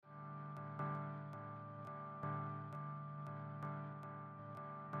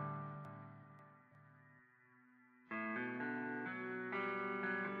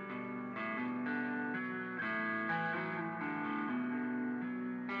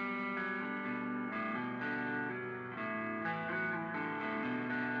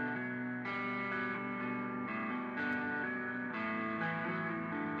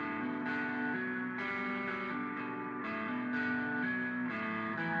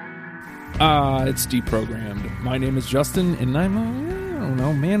It's Deprogrammed. My name is Justin, and I don't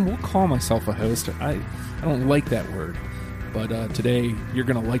know, man, we'll call myself a host. I don't like that word. But today, you're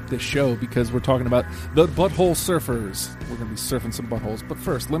going to like this show because we're talking about the Butthole Surfers. We're going to be surfing some buttholes. But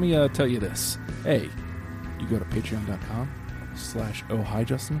first, let me tell you this. Hey, you go to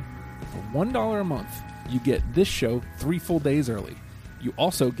patreon.com/ohhijustin. For $1 a month, you get this show 3 full days early. You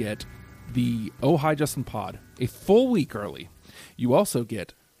also get the Oh Hi Justin pod a full week early. You also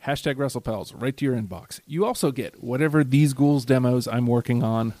get hashtag WrestlePals right to your inbox. You also get whatever These Ghouls demos I'm working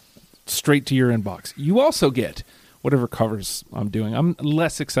on straight to your inbox. You also get whatever covers I'm doing. I'm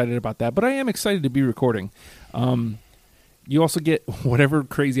less excited about that, but I am excited to be recording. You also get whatever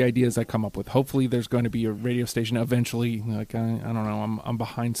crazy ideas I come up with. Hopefully there's going to be a radio station eventually. Like I don't know, I'm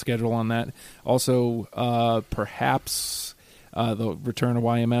behind schedule on that. Also, perhaps the return of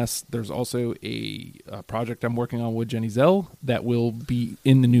YMS. There's also a project I'm working on with Jenny Zell that will be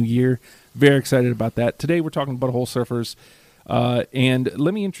in the new year. Very excited about that. Today we're talking Butthole Surfers. And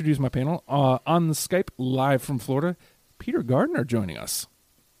let me introduce my panel. On the Skype, live from Florida, Peter Gardner joining us.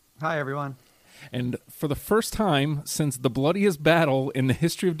 Hi, everyone. And for the first time since the bloodiest battle in the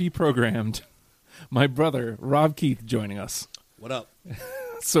history of Deprogrammed, my brother, Rob Keith, joining us. What up?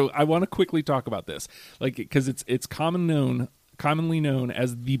 So I want to quickly talk about this, like, because it's commonly known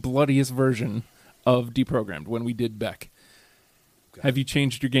as the bloodiest version of Deprogrammed when we did Beck. Okay. Have you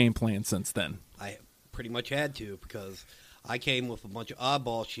changed your game plan since then? I pretty much had to, because I came with a bunch of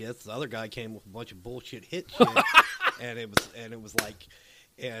oddball shit. The other guy came with a bunch of bullshit hit shit, and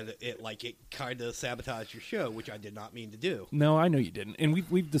it kind of sabotaged your show, which I did not mean to do. No, I know you didn't, and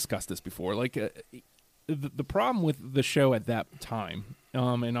we've discussed this before. Like the problem with the show at that time,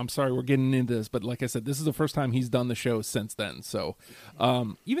 and I'm sorry we're getting into this, but like I said, this is the first time he's done the show since then. So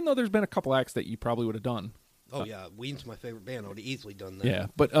even though there's been a couple acts that you probably would have done. Oh yeah, Ween's my favorite band. I would have easily done that. Yeah,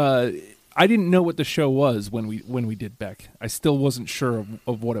 but I didn't know what the show was when we did Beck. I still wasn't sure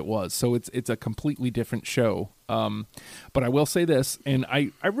of what it was. So it's a completely different show. But I will say this, and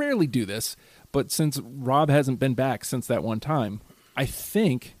I rarely do this, but since Rob hasn't been back since that one time, I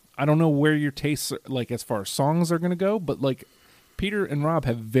don't know where your tastes are, like as far as songs are going to go, but like Peter and Rob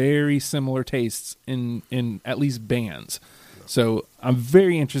have very similar tastes in at least bands. So I'm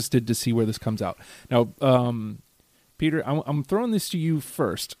very interested to see where this comes out. Now, Peter, I'm throwing this to you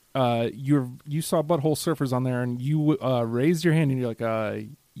first. You saw Butthole Surfers on there, and you raised your hand, and you're like,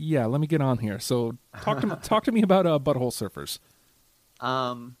 "Yeah, let me get on here." So talk to me about Butthole Surfers.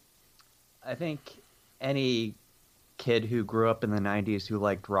 I think any kid who grew up in the '90s who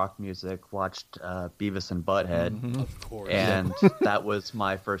liked rock music watched Beavis and Butthead, Of course, and that was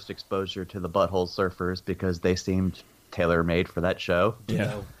my first exposure to the Butthole Surfers because they seemed tailor-made for that show.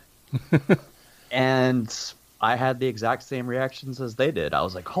 Yeah. And I had the exact same reactions as they did. I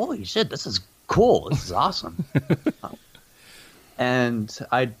was like, holy shit, this is cool. This is awesome. And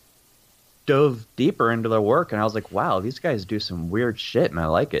I dove deeper into their work, and I was like, wow, these guys do some weird shit, and I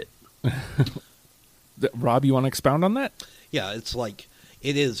like it. Rob, you want to expound on that? Yeah, it's like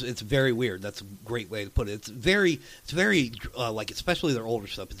it's very weird. That's a great way to put it. It's very like, especially their older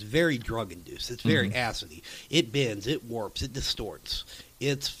stuff. It's very drug induced. It's very acidy. It bends. It warps. It distorts.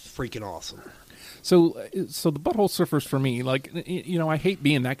 It's freaking awesome. So the Butthole Surfers for me, like, you know, I hate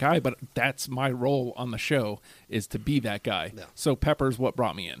being that guy, but that's my role on the show is to be that guy. Yeah. So Pepper's what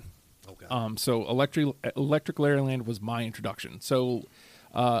brought me in. Okay. So Electric Larryland was my introduction. So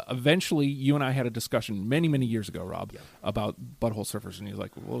eventually, you and I had a discussion many years ago, Rob, about Butthole Surfers, and he was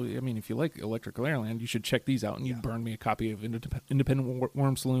like, "Well, I mean, if you like Electric Larryland, you should check these out." And you burned me a copy of Independent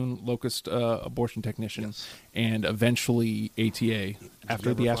Worm Saloon, Locust Abortion Technician, and eventually ATA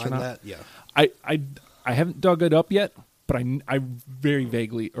after the astronaut. That? Yeah. I haven't dug it up yet, but I very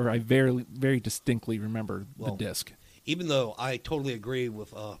vaguely, or I very distinctly remember the disc. Even though I totally agree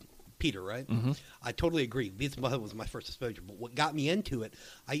with Peter, right? Mm-hmm. I totally agree. Beats and Butthead was my first exposure, but what got me into it,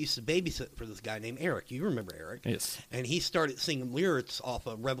 I used to babysit for this guy named Eric. You remember Eric? Yes. And he started singing lyrics off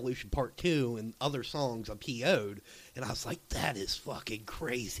of Revolution Part 2 and other songs I PO'd, and I was like, that is fucking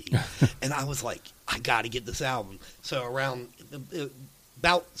crazy. And I was like, I got to get this album. So around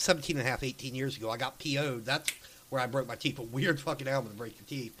about 17 and a half, 18 years ago, I got PO'd. That's where I broke my teeth. A weird fucking album to break your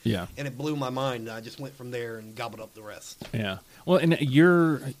teeth. Yeah. And it blew my mind. I just went from there and gobbled up the rest. Yeah. Well, and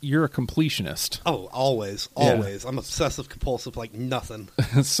you're a completionist. Oh, always. I'm obsessive compulsive like nothing.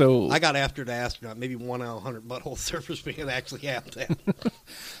 So I got After the Astronaut. Maybe 1 out of 100 Butthole Surfers fan actually have that.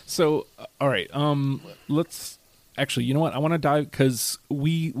 So all right. Let's actually. You know what? I want to dive because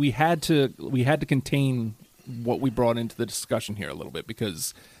we had to contain what we brought into the discussion here a little bit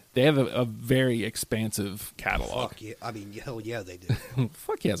because They have a very expansive catalog. Fuck yeah. I mean, hell yeah, they do.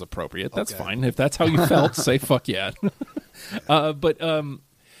 Fuck yeah is appropriate. That's Okay. fine. If that's how you felt, say fuck yeah. But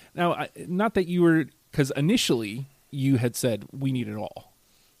now, not that you were, because initially you had said we need it all.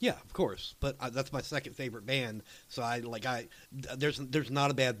 Yeah, of course. But that's my second favorite band. So there's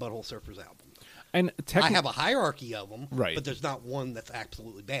not a bad Butthole Surfers album. And I have a hierarchy of them, Right. but there's not one that's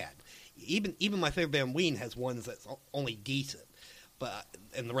absolutely bad. Even my favorite band, Ween, has ones that's only decent,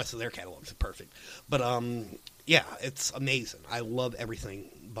 and the rest of their catalogs are perfect. But yeah, it's amazing. I love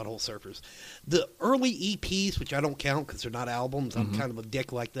everything Butthole Surfers. The early EPs, which I don't count because they're not albums, I'm kind of a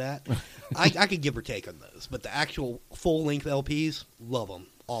dick like that. I could give or take on those, but the actual full length LPs, love them,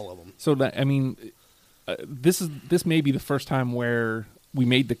 all of them. So that, I mean, this may be the first time where we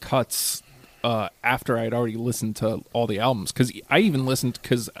made the cuts after I had already listened to all the albums, because I even listened,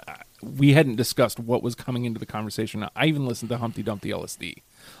 because we hadn't discussed what was coming into the conversation. I even listened to Humpty Dumpty LSD.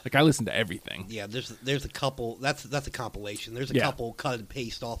 Like, I listened to everything. Yeah, there's a couple. That's a compilation. There's a Yeah. couple cut and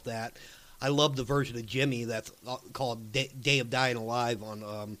paste off that. I love the version of Jimmy that's called Day of Dying Alive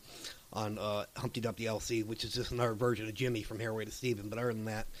on Humpty Dumpty LC, which is just another version of Jimmy from Hairway to Steven. But other than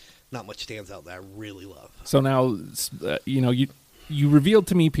that, not much stands out that I really love. So now, you revealed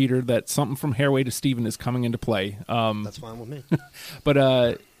to me, Peter, that something from Hairway to Steven is coming into play. That's fine with me.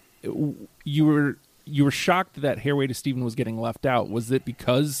 But you were shocked that Hairway to Steven was getting left out. Was it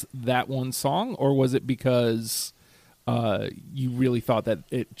because that one song, or was it because you really thought that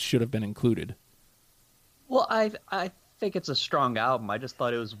it should have been included? Well, I think it's a strong album. I just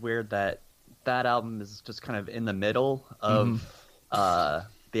thought it was weird that album is just kind of in the middle of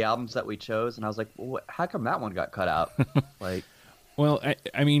the albums that we chose, and I was like, well, how come that one got cut out? Like, Well,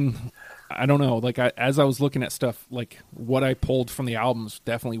 I mean, I don't know. Like, as I was looking at stuff, like what I pulled from the albums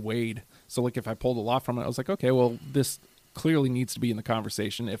definitely weighed. So, like, if I pulled a lot from it, I was like, okay, well, this clearly needs to be in the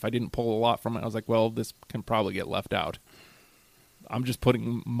conversation. If I didn't pull a lot from it, I was like, well, this can probably get left out. I'm just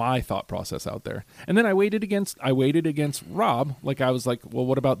putting my thought process out there. And then I weighted against Rob. Like, I was like, well,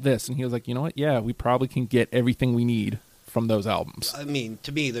 what about this? And he was like, you know what? Yeah, we probably can get everything we need from those albums. I mean,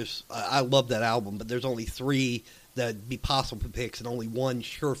 to me, I love that album, but there's only 3 that'd be possible picks and only one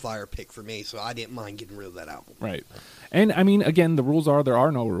surefire pick for me, so I didn't mind getting rid of that album. Right. And I mean, again, the rules are there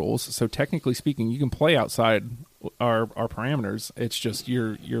are no rules. So technically speaking, you can play outside our parameters. It's just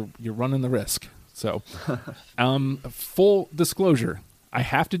you're running the risk. So, full disclosure, I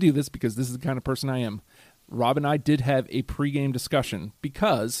have to do this because this is the kind of person I am. Rob and I did have a pregame discussion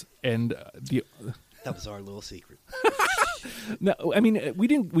because, That was our little secret. no, I mean, we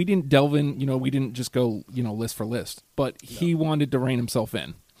didn't delve in, we didn't just go, list for list, but he wanted to rein himself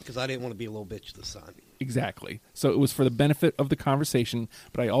in. Because I didn't want to be a little bitch to the sun. Exactly. So it was for the benefit of the conversation,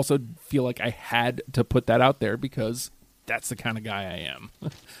 but I also feel like I had to put that out there because that's the kind of guy I am.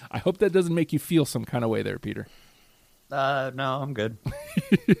 I hope that doesn't make you feel some kind of way there, Peter. no, I'm good.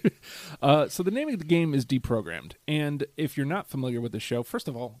 So the name of the game is Deprogrammed. And if you're not familiar with the show, first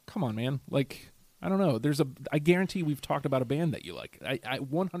of all, come on, man. Like, I don't know. I guarantee we've talked about a band that you like. I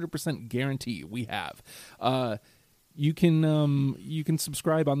 100% guarantee we have. You can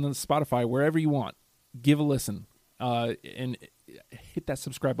subscribe on the Spotify wherever you want. Give a listen, and hit that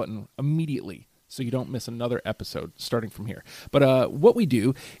subscribe button immediately so you don't miss another episode starting from here. But what we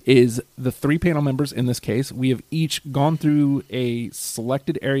do is the 3 panel members in this case, we have each gone through a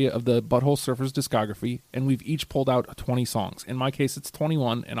selected area of the Butthole Surfers discography, and we've each pulled out 20 songs. In my case, it's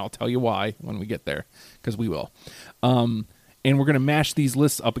 21, and I'll tell you why when we get there, because we will. And we're going to mash these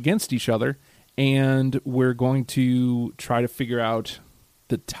lists up against each other, and we're going to try to figure out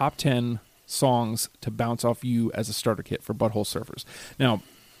the top 10 songs to bounce off you as a starter kit for Butthole Surfers. Now,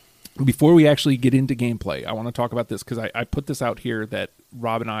 before we actually get into gameplay, I want to talk about this because I put this out here that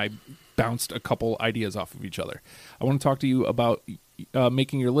Rob and I bounced a couple ideas off of each other. I want to talk to you about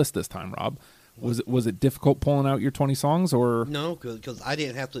making your list this time, Rob. Was it difficult pulling out your 20 songs, or No, because I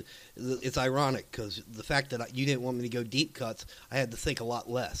didn't have to. It's ironic because the fact that you didn't want me to go deep cuts, I had to think a lot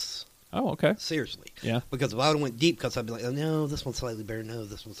less. Oh, okay. Seriously. Yeah. Because if I would have went deep cuts, I'd be like, oh, no, this one's slightly better. No,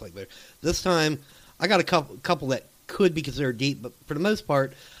 this one's slightly better. This time, I got a couple that could be considered deep, but for the most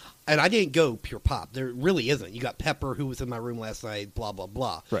part, and I didn't go pure pop. There really isn't. You got Pepper, who was in my room last night, blah, blah,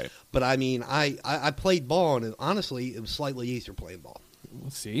 blah. Right. But, I mean, I played ball, and honestly, it was slightly easier playing ball.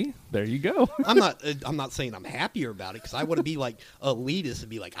 See, there you go. I'm not saying I'm happier about it because I want to be like elitist and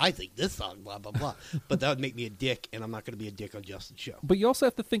be like, I think this song, blah blah blah. But that would make me a dick, and I'm not going to be a dick on Justin's show. But you also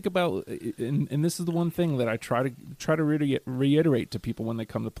have to think about, and this is the one thing that I try to reiterate to people when they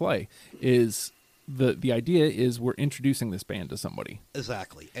come to play, is the idea is we're introducing this band to somebody.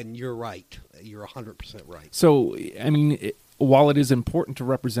 Exactly, and you're right. You're 100% right. So, I mean, while it is important to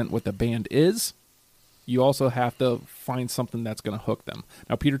represent what the band is, you also have to find something that's going to hook them.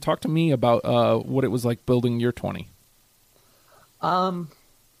 Now, Peter, talk to me about what it was like building your 20.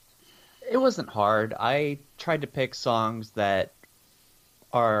 It wasn't hard. I tried to pick songs that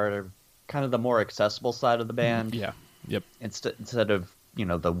are kind of the more accessible side of the band. Yeah. Yep. Instead of,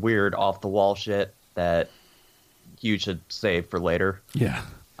 the weird off the wall shit that you should save for later. Yeah.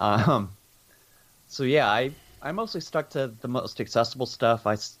 So yeah, I mostly stuck to the most accessible stuff.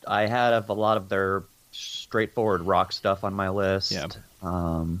 I had a lot of their straightforward rock stuff on my list. Yeah.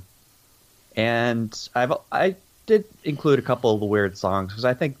 And I did include a couple of the weird songs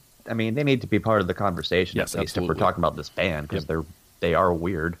because they need to be part of the conversation, yes, at least absolutely. if we're talking about this band, because Yep. they are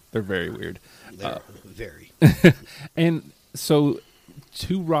weird. They're very weird. They're very. And so,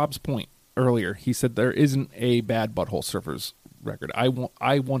 to Rob's point earlier, he said there isn't a bad Butthole Surfers record. I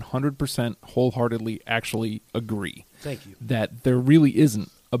 100% wholeheartedly actually agree. Thank you. That there really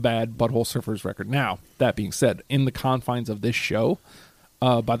isn't a bad Butthole Surfers record. Now, that being said, in the confines of this show,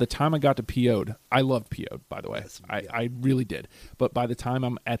 by the time I got to PO'd, I loved PO'd, by the way. Yes, yeah. I really did. But by the time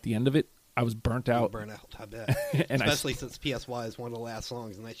I'm at the end of it, I was burnt out. I bet. And Especially since PSY is one of the last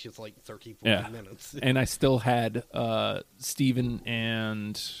songs, and that's just like 13, 14 Yeah. minutes. And I still had Steven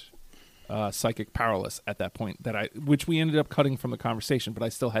and Psychic Powerless at that point, which we ended up cutting from the conversation, but I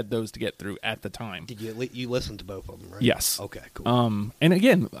still had those to get through at the time. Did you listen to both of them, right? Yes. Okay, cool. And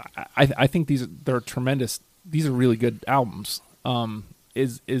again, I think they're tremendous. These are really good albums.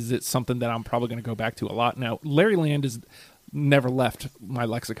 Is it something that I'm probably going to go back to a lot? Now, Larry Land has never left my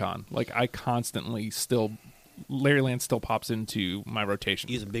lexicon. Like, I constantly Larry Land still pops into my rotation.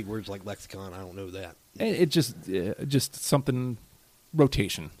 Using big words like lexicon, I don't know that. It just something,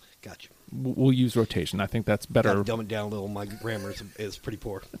 rotation. Gotcha. We'll use rotation. I think that's better. Gotta dumb it down a little. My grammar is pretty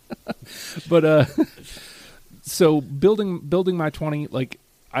poor. But so building my 20, like,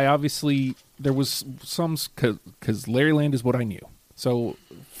 I obviously, there was some, because Larry Land is what I knew. So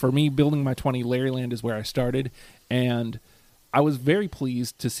for me, building my 20, Larry Land is where I started, and I was very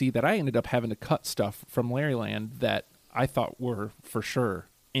pleased to see that I ended up having to cut stuff from Larry Land that I thought were for sure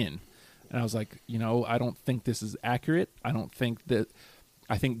in. And I was like, I don't think this is accurate. I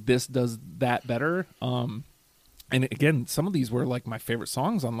think this does that better. And again, some of these were like my favorite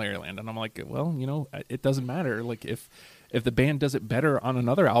songs on Larry Land, and I'm like, well, it doesn't matter. Like, if the band does it better on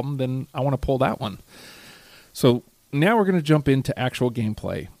another album, then I want to pull that one. So now we're going to jump into actual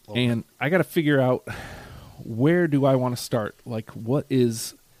gameplay, and I got to figure out, where do I want to start? Like, what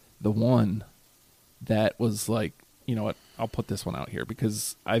is the one that was like, you know what, I'll put this one out here,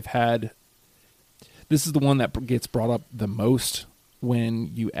 because this is the one that gets brought up the most when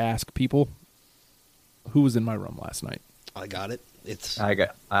you ask people who was in my room last night. I got it.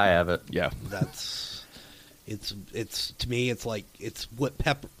 I have it. Yeah. It's to me, it's like,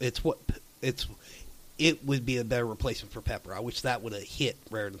 it would be a better replacement for Pepper. I wish that would have hit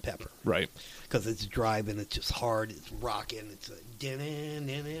Rare than Pepper. Right. Because it's driving, it's just hard, it's rocking, it's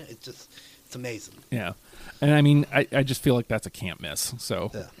it's amazing. Yeah. And I mean, I just feel like that's a can't miss. So,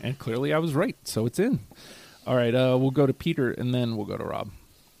 yeah. And clearly I was right. So it's in. All right. We'll go to Peter, and then we'll go to Rob.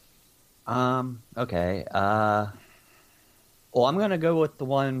 Okay. Well, I'm going to go with the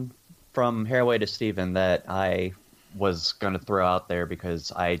one from Hairway to Steven that I was going to throw out there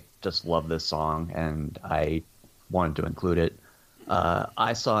because I just love this song and I wanted to include it.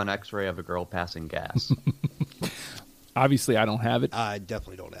 I saw an X-ray of a girl passing gas. Obviously, I don't have it. I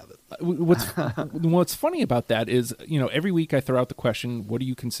definitely don't have it. What's funny about that is, every week I throw out the question, what do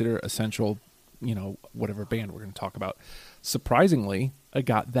you consider essential, whatever band we're going to talk about. Surprisingly, I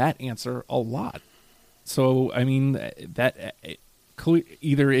got that answer a lot. So, I mean,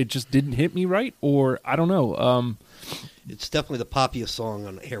 either it just didn't hit me right, or I don't know. It's definitely the poppiest song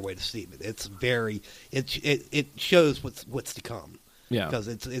on Hairway to Steven. It's it shows what's to come. Yeah, because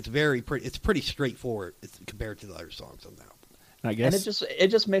it's pretty straightforward compared to the other songs on the album. I guess, and it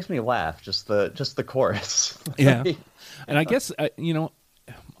just makes me laugh, just the chorus. Yeah, and I guess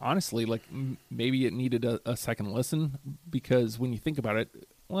honestly, like, maybe it needed a second listen, because when you think about it,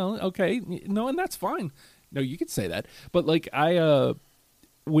 well, okay, no, and that's fine. No, you could say that, but like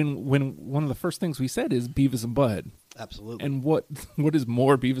when one of the first things we said is Beavis and Butthead. Absolutely. And what is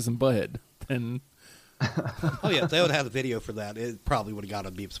more Beavis and Butthead than? Oh yeah, if they would have had a video for that, it probably would have got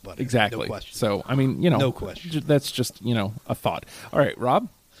a Beavis and Butthead. Exactly. No question. So I mean, no question. That's just a thought. All right, Rob.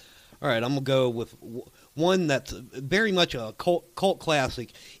 All right, I'm gonna go with one that's very much a cult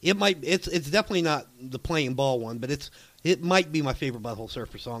classic. It's definitely not the Playing Ball one, but it might be my favorite Butthole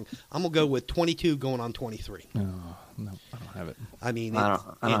Surfer song. I'm gonna go with 22 going on 23. Oh, no, I don't have it. I mean, I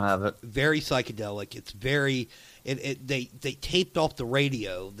don't have it. Very psychedelic. It's very. They taped off the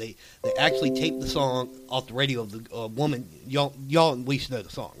radio. They actually taped the song off the radio of the woman. Y'all at least know the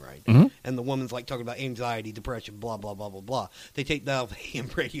song, right? Mm-hmm. And the woman's like talking about anxiety, depression, blah blah blah blah blah. They taped that off the AM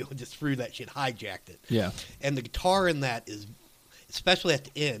radio and just threw that shit, hijacked it. Yeah. And the guitar in that is, especially at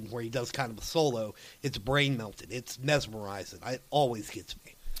the end where he does kind of a solo, it's brain melted. It's mesmerizing. It always gets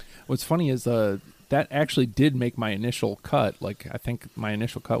me. What's funny is that actually did make my initial cut. Like, I think my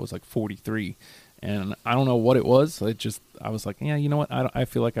initial cut was like 43. And I don't know what it was. I was like, yeah, you know what? I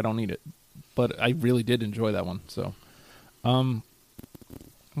feel like I don't need it. But I really did enjoy that one. So I'm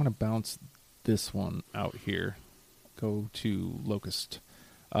going to bounce this one out here. Go to Locust.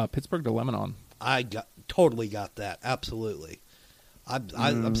 Pittsburgh to Lebanon. I totally got that. Absolutely.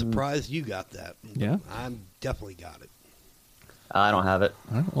 I'm surprised you got that. Yeah? I'm definitely got it. I don't have it.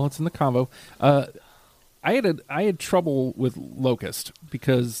 All right, well, it's in the combo. I had trouble with Locust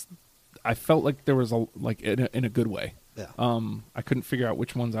because I felt like there was in a good way. Yeah. I couldn't figure out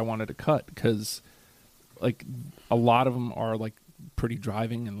which ones I wanted to cut because, like, a lot of them are like pretty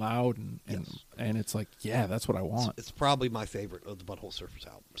driving and loud, and it's like, yeah, that's what I want. It's probably my favorite of the Butthole Surfers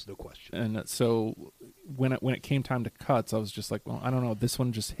albums, no question. And so when it came time to cuts, I was just like, well, I don't know, this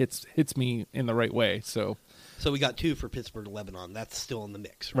one just hits me in the right way. So we got 2 for Pittsburgh to Lebanon. That's still in the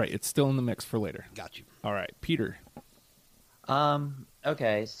mix, right, it's still in the mix for later. Got you. All right, Peter.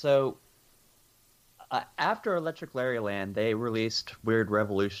 Okay, so after Electric Larryland, they released Weird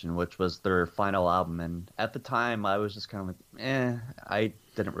Revolution, which was their final album. And at the time, I was just kind of like, I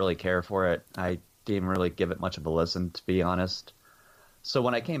didn't really care for it. I didn't really give it much of a listen, to be honest. So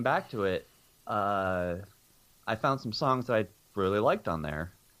when I came back to it, I found some songs that I really liked on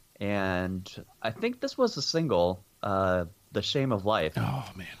there. And I think this was a single, The Shame of Life. Oh,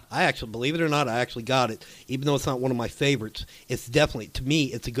 man. I actually, believe it or not, I actually got it. Even though it's not one of my favorites, it's definitely, to me,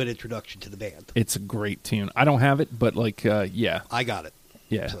 it's a good introduction to the band. It's a great tune. I don't have it, but yeah. I got it.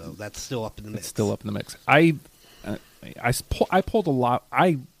 Yeah. So that's still up in the mix. It's still up in the mix. I pulled a lot.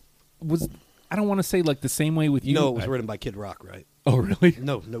 I don't want to say like the same way with you. No, it was written by Kid Rock, right? Oh, really?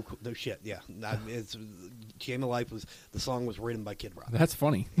 No shit. Yeah, it's Shame of Life the song was written by Kid Rock. That's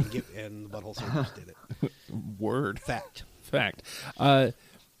funny. And the Butthole Surfers did it. Word. Fact.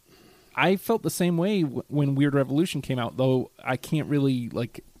 I felt the same way when Weird Revolution came out, though I can't really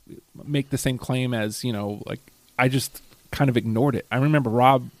like make the same claim as, like I just kind of ignored it. I remember,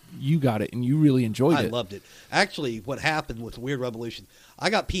 Rob, you got it and you really enjoyed it. I loved it. Actually, what happened with Weird Revolution, I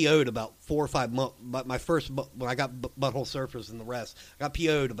got PO'd about 4 or 5 months. But when I got Butthole Surfers and the rest, I got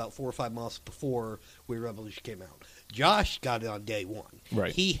PO'd about 4 or 5 months before Weird Revolution came out. Josh got it on day one.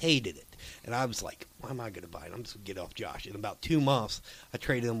 Right. He hated it. And I was like, why am I going to buy it? I'm just going to get off Josh. In about 2 months, I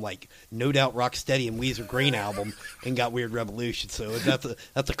traded him like No Doubt, Rocksteady, and Weezer Green album and got Weird Revolution. So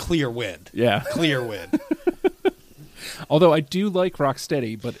that's a clear win. Yeah. Clear win. Although I do like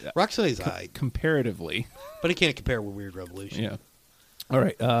Rocksteady, but Rocksteady's alright. Comparatively. But it can't compare with Weird Revolution. Yeah. All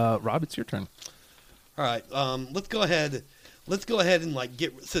right, Rob, it's your turn. All right, let's go ahead and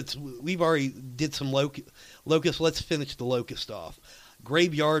since we've already did some Locust, let's finish the Locust off.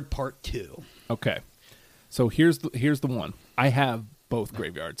 Graveyard Part 2. Okay. So here's the one. I have both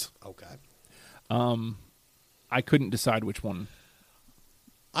Graveyards. Okay. I couldn't decide which one.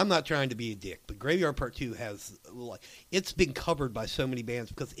 I'm not trying to be a dick, but Graveyard Part 2 has it's been covered by so many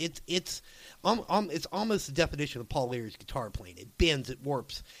bands because it's almost the definition of Paul Leary's guitar playing. It bends, it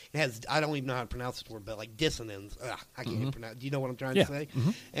warps. It has, I don't even know how to pronounce this word, but like dissonance. I can't even pronounce. Do you know what I'm trying to say? Mm-hmm.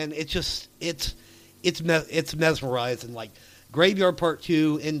 And it's just it's mesmerizing. Like Graveyard Part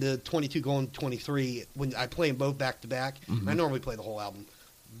 2 into 22 going 23. When I play them both back to back, and I normally play the whole album.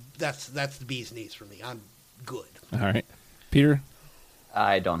 That's the bee's knees for me. I'm good. All right, Peter.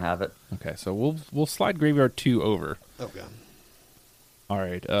 I don't have it. Okay, so we'll slide Graveyard 2 over. Okay. All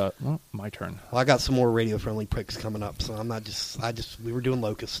right. My turn. Well, I got some more radio friendly picks coming up, so I'm not we were doing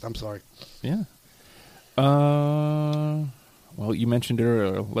Locust. I'm sorry. Yeah. Well, you mentioned it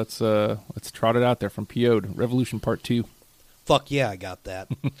earlier. Let's trot it out there from PO'd. Revolution Part 2. Fuck yeah, I got that.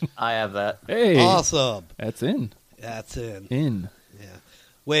 I have that. Hey. Awesome. That's in. That's in. Yeah.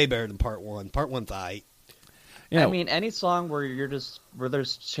 Way better than Part 1. Part 1's aight. Yeah. I mean, any song where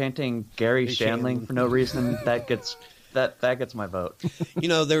there's chanting Gary Shandling for no reason, that gets my vote.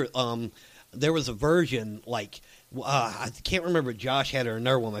 There was a version I can't remember if Josh had it or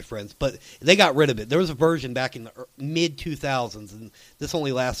another one of my friends, but they got rid of it. There was a version back in the mid 2000s, and this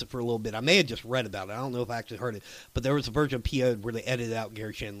only lasted for a little bit. I may have just read about it. I don't know if I actually heard it, but there was a version of PO'd where they edited out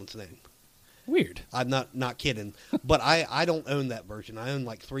Gary Shandling's name. Weird. I'm not kidding. But I don't own that version. I own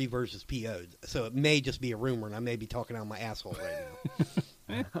like 3 versions PO'd. So it may just be a rumor, and I may be talking out of my asshole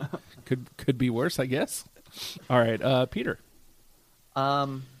right now. Could be worse, I guess. All right, Peter.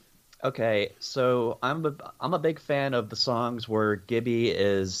 Okay, so I'm a big fan of the songs where Gibby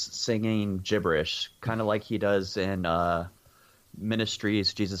is singing gibberish, kind of like he does in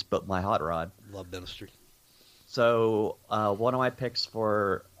Ministry's "Jesus Built My Hot Rod." Love Ministry. So one of my picks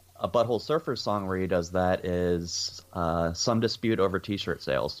for a Butthole Surfer song where he does that is "Some Dispute Over T-Shirt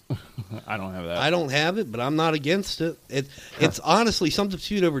Sales." I don't have that. I don't have it, but I'm not against it. It's honestly some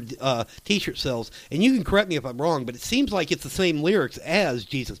dispute over T-shirt sales, and you can correct me if I'm wrong, but it seems like it's the same lyrics as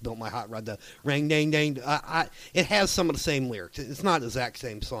 "Jesus Built My Hot Rod." The ring dang dang. It has some of the same lyrics. It's not the exact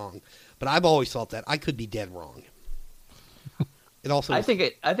same song, but I've always thought that. I could be dead wrong. It also. I think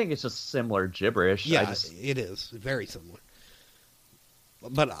it's just similar gibberish. Yeah, it is very similar.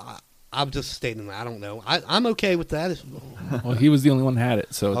 But I'm just stating that. I don't know. I'm okay with that. Well, he was the only one that had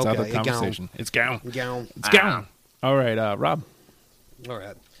it, so it's out Okay, of the conversation. It's gone. Gown. It's gone. All right, Rob. All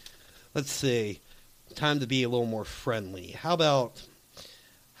right. Let's see. Time to be a little more friendly. How about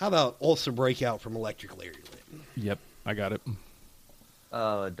Also Breakout from Electric Ladyland? Yep, I got it.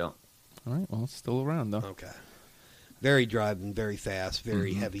 Don't. All right, well, it's still around, though. Okay. Very driving, very fast,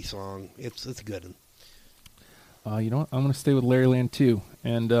 very heavy song. It's a good one. You know what? I'm going to stay with Larryland, too.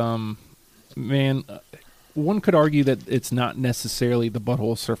 And, man, one could argue that it's not necessarily the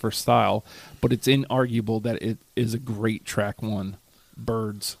Butthole Surfer style, but it's inarguable that it is a great track one.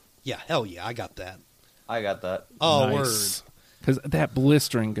 Birds. Yeah, hell yeah, I got that. I got that. Oh, Nice. Because that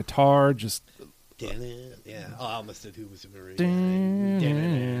blistering guitar just... word. Yeah. Oh, I almost did Who Was in the Ring.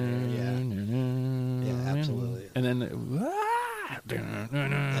 Yeah, absolutely. And then...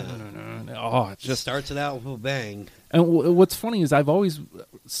 Oh, it's Just just... starts it out with a bang. And what's funny is I've always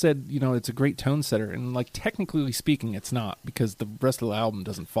said, it's a great tone setter, and like technically speaking, it's not because the rest of the album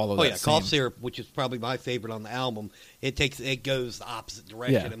doesn't follow. Oh that yeah, same. Cough Syrup, which is probably my favorite on the album. It goes the opposite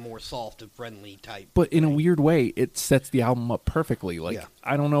direction Yeah. and more soft and friendly type. But in a weird way, it sets the album up perfectly. Like Yeah.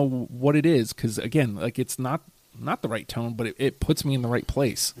 I don't know what it is because again, like it's not the right tone, but it puts me in the right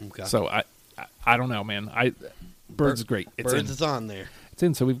place. Okay. So I don't know, man. Birds is great. It's Birds in. is on there. It's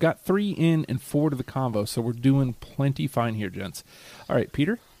in. So we've got 3 in and 4 to the convo. So we're doing plenty fine here, gents. All right,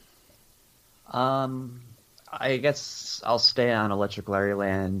 Peter. I guess I'll stay on Electric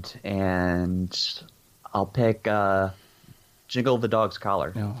Larryland, and I'll pick Jingle the Dog's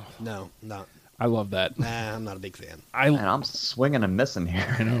Collar. Oh, No, not. I love that. Nah, I'm not a big fan. And I'm swinging and missing I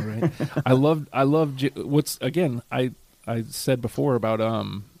here. know, right? I love what's again. I said before about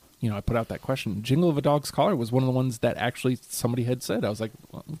I put out that question. Jingle of a Dog's Collar was one of the ones that actually somebody had said. I was like,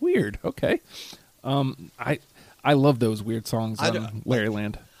 well, weird. Okay. I love those weird songs on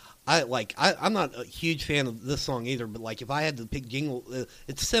Larryland. I'm not a huge fan of this song either, but like if I had to pick Jingle,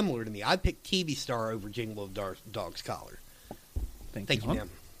 it's similar to me. I'd pick TV Star over Jingle of Dog's Collar. Thank you, hon. ma'am.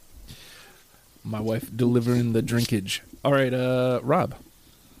 My wife delivering the drinkage. All right, Rob.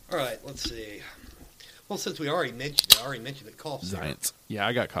 All right, let's see. Well, since we already mentioned it, Cough Syrup. Science. Yeah,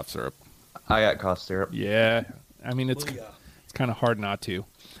 I got cough syrup. I got Cough Syrup. Yeah. I mean, it's Booyah. kind of hard not to.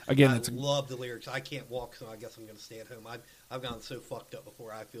 Again, I it's love the lyrics. I can't walk, so I guess I'm going to stay at home. I've gotten so fucked up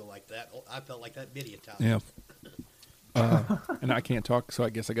before. I feel like that. I felt like that many a time. yeah. And I can't talk, so I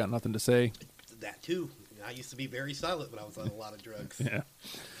guess I got nothing to say. That too. I used to be very silent when I was on a lot of drugs.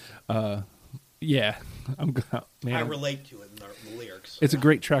 Yeah. Yeah. Man, I relate to it in the lyrics. it's a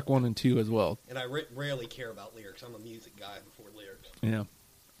great track 1 and 2 as well. And I rarely care about lyrics. I'm a music guy before lyrics. Yeah.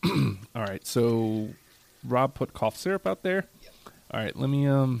 All right. So Rob put Cough Syrup out there. Yep. All right. Let me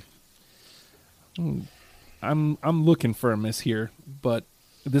I'm looking for a miss here, but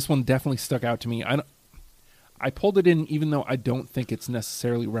this one definitely stuck out to me. I pulled it in even though I don't think it's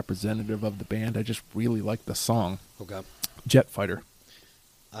necessarily representative of the band. I just really like the song. Okay. Jet Fighter.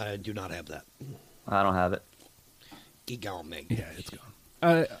 I do not have that. I don't have it. Get gone, Meg. Yeah, it's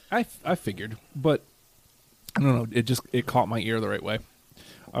gone. I figured, but I don't know. It caught my ear the right way.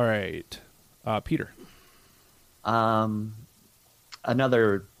 All right, Peter.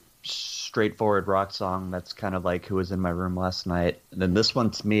 Another straightforward rock song that's kind of like Who Was in My Room Last Night. And then this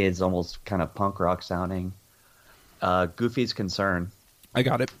one to me is almost kind of punk rock sounding. Goofy's Concern. I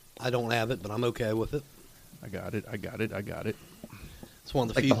got it. I don't have it, but I'm okay with it. I got it. It's one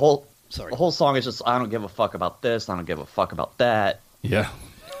of the Like few. the whole song is just I don't give a fuck about this. I don't give a fuck about that. Yeah.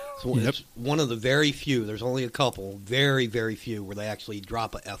 It's one of the very few. There's only a couple, very, very few, where they actually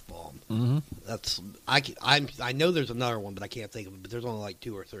drop a F-bomb. Mm-hmm. I know there's another one, but I can't think of it. But there's only like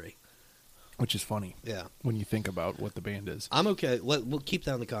 2 or 3. which is funny. Yeah. When you think about what the band is. I'm okay. We'll keep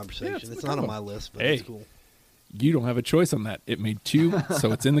that in the conversation. Yeah, it's in it's the not on convo. my list, but Hey. it's cool. You don't have a choice on that. It made 2,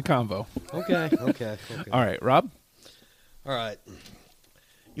 so it's in the convo. Okay. All right, Rob? All right.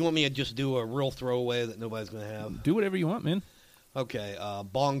 You want me to just do a real throwaway that nobody's going to have? Do whatever you want, man. Okay.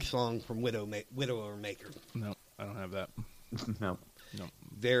 Bong Song from Widower Maker. No, I don't have that. No. No.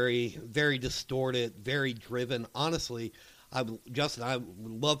 Very, very distorted, very driven. Honestly, Justin, I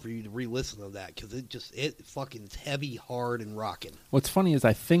would love for you to re-listen to that because it fucking is heavy, hard, and rocking. What's funny is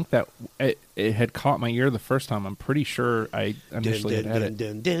I think that it had caught my ear the first time. I'm pretty sure I initially had it.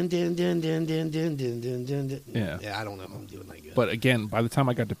 Yeah. Yeah, I don't know if I'm doing that good. But again, by the time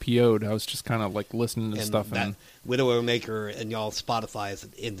I got to PO'd, I was just kind of like listening to and stuff. that And Widower Maker and y'all Spotify is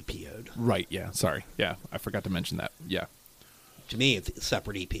in the PO'd. right, yeah, sorry. Yeah, I forgot to mention that. Yeah. To me, it's a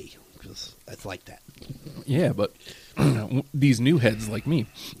separate EP because it's like that. Yeah, but these new heads like me.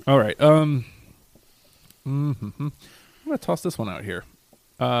 All right. I'm going to toss this one out here.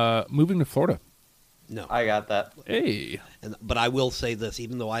 Moving to Florida. No. I got that. Hey. But I will say this,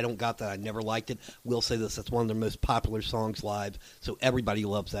 even though I don't got that, I never liked it. Will say this: that's one of their most popular songs live, so everybody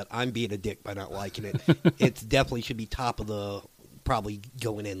loves that. I'm being a dick by not liking it. It definitely should be top of the probably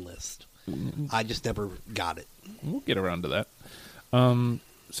going in list. I just never got it. We'll get around to that.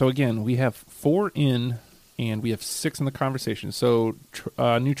 So again, we have 4 in, and we have 6 in the conversation. So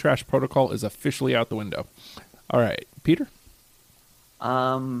New Trash Protocol is officially out the window. All right, Peter?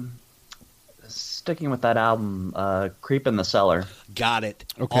 Sticking with that album, Creep in the Cellar. Got it.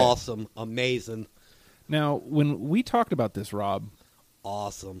 Okay. Awesome. Amazing. Now, when we talked about this, Rob,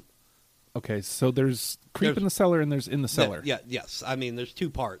 Awesome. okay, so there's Creep There's- in the Cellar and there's In the Cellar. Yeah, yes. I mean, there's 2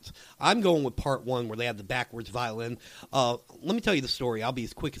 parts. I'm going with part 1 where they have the backwards violin. Let me tell you the story. I'll be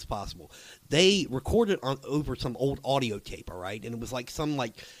as quick as possible. They recorded over some old audio tape, all right? And it was like some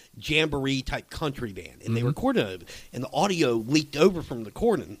jamboree type country band. And they recorded it, and the audio leaked over from the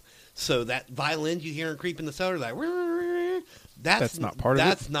recording. So that violin you hear in Creep in the Cellar, that's not part of it?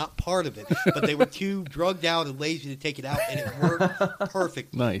 That's not part of it. But they were too drugged out and lazy to take it out, and it worked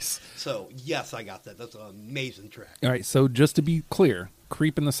perfect. Nice. So, yes, I got that. That's an amazing track. All right, so just to be clear,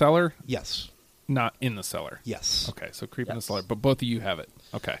 Creep in the Cellar, Yes. not In the Cellar. Yes. Okay, so Creep in the Yes. Cellar, but both of you have it.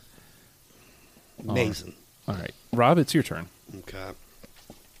 Okay. Amazing. All right. Rob, it's your turn. Okay.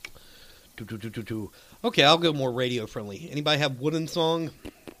 Okay, I'll go more radio friendly. Anybody have Wooden Song?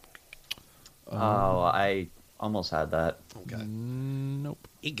 Oh, I almost had that. Okay. Nope.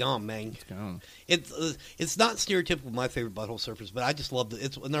 It gone, man. It's gone. It's not stereotypical of my favorite Butthole Surfers, but I just love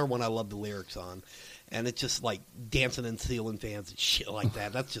it's another one I love the lyrics on, and it's just like dancing and ceiling fans and shit like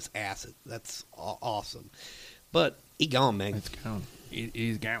that. That's just acid. That's awesome. But it gone, man. It's gone. It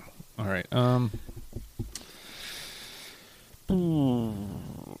is gone. All right. I'm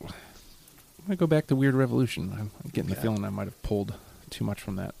gonna go back to Weird Revolution. I'm getting the Okay. feeling I might have pulled too much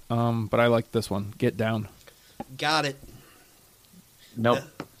from that. But I like this one. Get Down. Got it. Nope.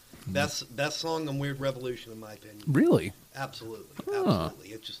 Best song on Weird Revolution, in my opinion. Really? Absolutely, Huh. absolutely.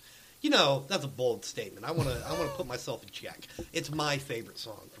 It's just, that's a bold statement. I want to put myself in check. It's my favorite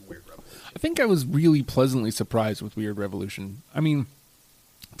song from Weird Revolution. I think I was really pleasantly surprised with Weird Revolution. I mean,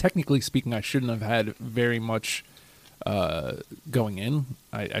 technically speaking, I shouldn't have had very much going in.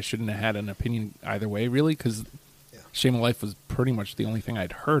 I shouldn't have had an opinion either way, really, because Yeah. Shame of Life was pretty much the only thing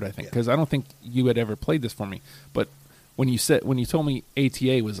I'd heard, I think, because I don't think you had ever played this for me. But when you told me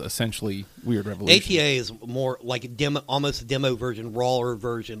ATA was essentially Weird Revolution. ATA is more like a demo, almost a demo version, rawer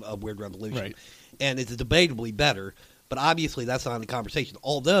version of Weird Revolution, Right. and it's debatably better. But obviously, that's not in the conversation.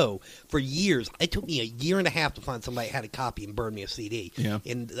 Although, for years, it took me a year and a half to find somebody that had a copy and burned me a CD. Yeah.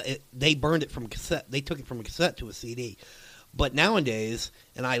 And they burned it from cassette. They took it from a cassette to a CD. But nowadays,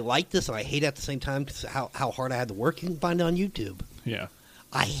 and I like this and I hate it at the same time because how hard I had to work. You can find it on YouTube. Yeah.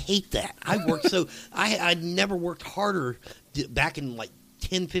 I hate that. I worked so I never worked harder back in like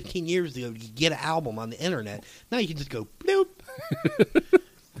 10, 15 years ago to get an album on the internet. Now you can just go bloop.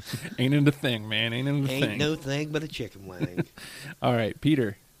 Ain't it a thing, man. Ain't it a thing. Ain't no thing but a chicken wing. All right,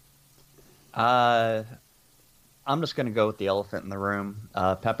 Peter. I'm just gonna go with the elephant in the room,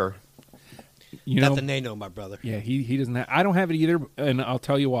 Pepper. You know, That's a nano, my brother. yeah, he doesn't have, I don't have it either, and I'll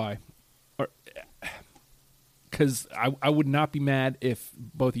tell you why. Because I would not be mad if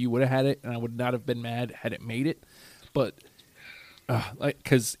both of you would have had it, and I would not have been mad had it made it. But,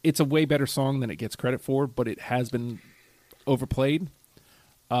 because it's a way better song than it gets credit for, but it has been overplayed,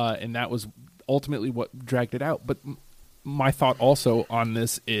 and that was ultimately what dragged it out. But my thought also on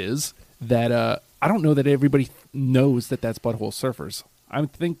this is that I don't know that everybody knows that that's Butthole Surfers. I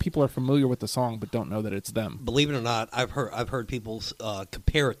think people are familiar with the song, but don't know that it's them. Believe it or not, I've heard people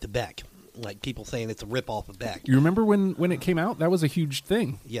compare it to Beck. like people saying it's a rip-off of Beck. You remember when it came out? That was a huge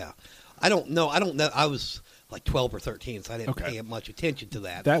thing. Yeah. I don't know. I was like 12 or 13, so I didn't Okay. pay much attention to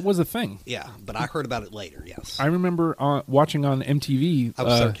that. That was a thing. Yeah, but I heard about it later, yes. I remember watching on MTV. I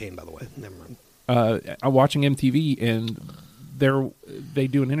was 13, by the way. Never mind. Watching MTV, and they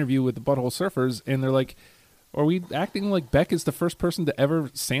do an interview with the Butthole Surfers, and they're like, "Are we acting like Beck is the first person to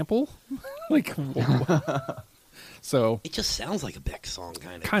ever sample?" Like, so It just sounds like a Beck song,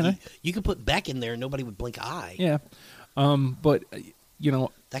 kind of. Kinda. You could put Beck in there and nobody would blink an eye. yeah. But you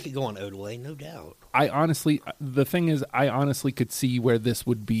know, That could go on Odelay, no doubt. the thing is, I honestly could see where this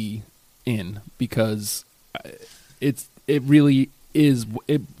would be in, because it really is.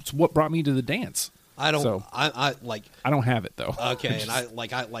 It's what brought me to the dance. I don't. So- I like. I don't have it though. Okay, and I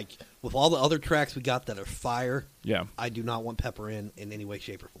like with all the other tracks we got that are fire. Yeah. I do not want Pepper in any way,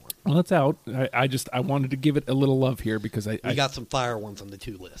 shape, or form. Well, it's out. I wanted to give it a little love here because We got some fire ones on the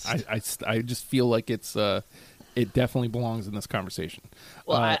 2 list. I just feel like it definitely belongs in this conversation.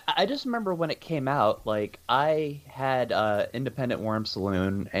 Well, I just remember when it came out, like, I had Independent Worm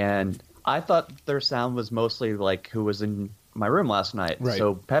Saloon, and I thought their sound was mostly like Who Was in My Room Last Night. Right.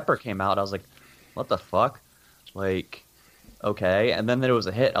 So Pepper came out, I was like, what the fuck? Like, okay. And then it was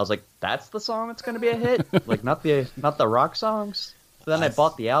a hit. I was like, that's the song that's going to be a hit? Like, not the rock songs? But then I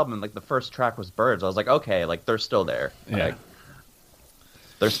bought the album, and, like, the first track was Birds. I was like, okay, like, they're still there. Yeah. Like,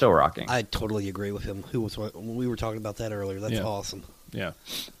 they're still rocking. I totally agree with him. We were talking about that earlier. That's Yeah. awesome. Yeah.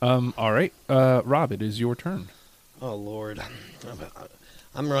 All right. Rob, it is your turn. Oh Lord,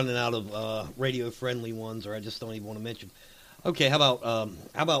 I'm running out of radio-friendly ones, or I just don't even want to mention. Okay, how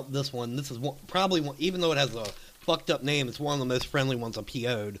about this one? This is probably one, even though it has a fucked up name, it's one of the most friendly ones I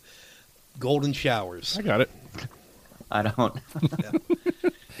PO'd. Golden Showers. I got it. I don't. Yeah.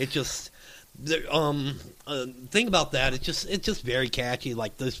 It just thing about that. It's just very catchy.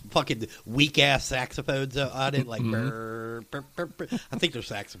 Like those fucking weak ass saxophones on it. Like burr, burr, burr, burr. I think they're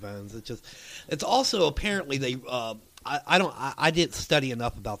saxophones. It's also apparently they. I didn't study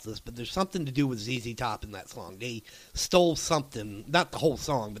enough about this, but there's something to do with ZZ Top in that song. They stole something, not the whole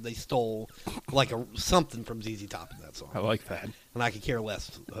song, but they stole like something from ZZ Top in that song. I like that. And I could care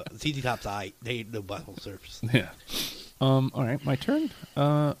less. ZZ Top's they ain't no butthole surfers. Yeah. All right, my turn.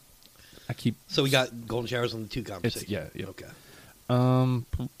 So we got Golden Showers on the 2 conversation. Yeah. Okay. All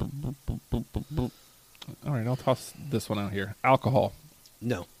right, I'll toss this one out here. Alcohol.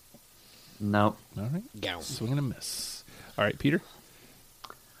 No. Nope. All right. Gown. Swing and a miss. All right, Peter.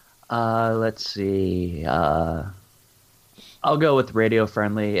 Let's see. I'll go with radio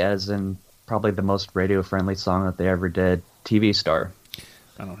friendly, as in probably the most radio friendly song that they ever did. TV Star.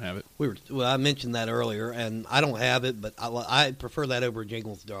 I don't have it. I mentioned that earlier, and I don't have it, but I prefer that over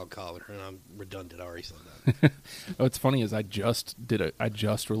Jingle's Dog Collar, and I'm redundant. I already said that. What's funny is I just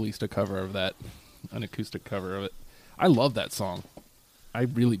released a cover of that, an acoustic cover of it. I love that song. I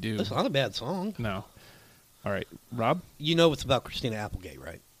really do. It's not a bad song. No. All right, Rob. You know it's about Christina Applegate,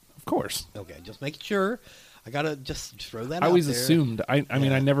 right? Of course. Okay, just making sure. I gotta just throw that out I always there. assumed. I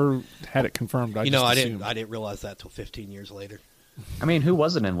mean, I never had it confirmed. I assumed. I didn't realize that till 15 years later. I mean, who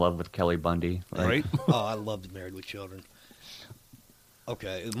wasn't in love with Kelly Bundy? Like, Right? Oh, I loved Married with Children.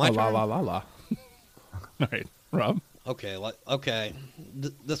 Okay, my La turn. la la la. All right, Rob. Okay,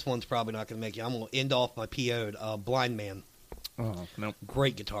 this one's probably not gonna make it. I'm gonna end off my PO'd Blind Man. Oh no.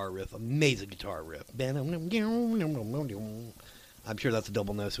 Great guitar riff, amazing guitar riff. I'm sure that's a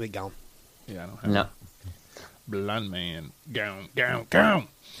double no sweet gone. Yeah, I don't have No. it. Blind Man. Gown.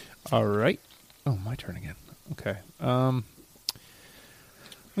 All right. Oh, my turn again. Okay. Let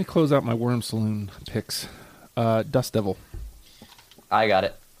me close out my Worm Saloon picks. Dust Devil. I got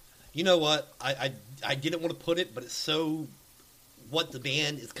it. You know what? I didn't want to put it, but it's so what the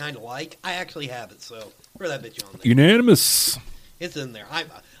band is kind of like. I actually have it, so throw that bitch on there. Unanimous. It's in there. I'm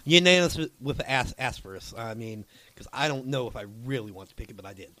unanimous with asperus. I mean, because I don't know if I really want to pick it, but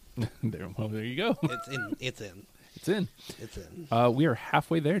I did. There you go. It's in. It's in. It's in. We are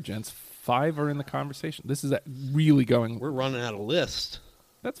halfway there, gents. 5 are in the conversation. This is really going. We're running out of list.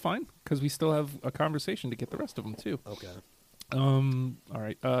 That's fine, because we still have a conversation to get the rest of them, too. Okay. All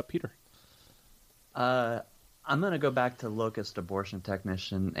right, Peter. I'm going to go back to Locust Abortion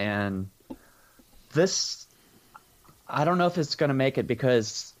Technician, and this, I don't know if it's going to make it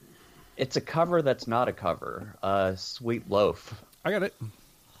because it's a cover that's not a cover. Sweet Loaf. I got it.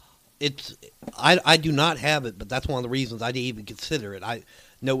 I do not have it, but that's one of the reasons I didn't even consider it. I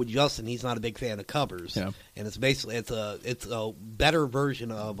know with Justin, he's not a big fan of covers, Yeah. and it's basically it's a better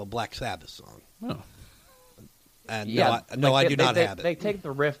version of a Black Sabbath song. Oh. And Yeah, I do not have it. They take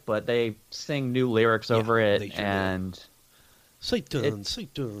the riff, but they sing new lyrics over they it, sure do. and Satan,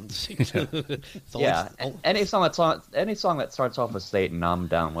 Satan, Satan. It's always- Yeah, any song that starts off with Satan, I'm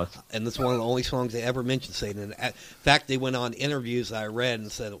down with. and this is one of the only songs they ever mentioned Satan. In fact, they went on interviews that I read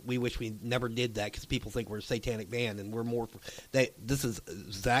and said, "We wish we never did that because people think we're a satanic band and we're more." This is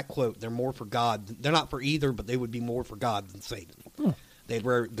that quote. They're more for God. They're not for either, but they would be more for God than Satan. They'd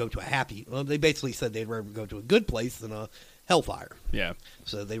rather go to a happy. Well, they basically said they'd rather go to a good place than a hellfire. Yeah.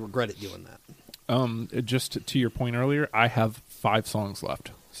 So they regretted doing that. Just to your point earlier, I have 5 songs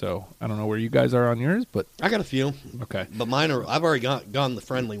left. So I don't know where you guys are on yours, but I got a few. okay. But mine are. I've already gone the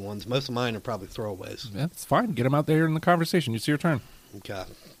friendly ones. Most of mine are probably throwaways. That's fine. Get them out there in the conversation. It's your turn. Okay.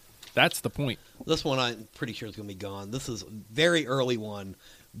 That's the point. This one I'm pretty sure is going to be gone. This is a very early one.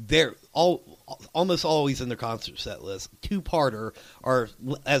 Almost always in their concert set list. 2-parter, or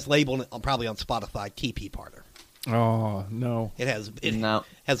as labeled probably on Spotify, TP parter. Oh, no. It has No.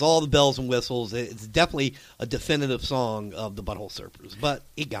 has all the bells and whistles. It's definitely a definitive song of the Butthole Surfers, but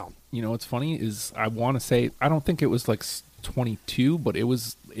it gone. You know what's funny is I want to say, I don't think it was like 22, but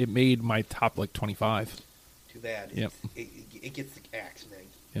it made my top like 25. Too bad. Yep. It gets the axe, man.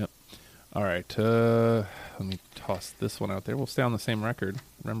 Yep. All right. Let me toss this one out there. We'll stay on the same record.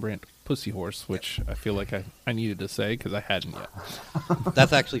 Rembrandt Pussy Horse, which I feel like I needed to say because I hadn't yet.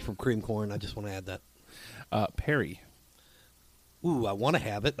 That's actually from Cream Corn. I just want to add that. Perry. Ooh, I want to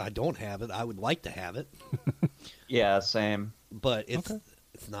have it. I don't have it. I would like to have it, Yeah, same. but it's Okay.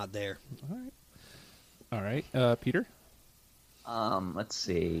 it's not there. All right. Peter? Let's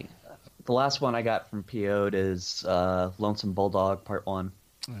see. The last one I got from PO'd is Lonesome Bulldog Part 1.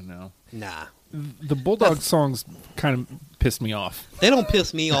 I know. Nah. The Bulldog songs kind of pissed me off. They don't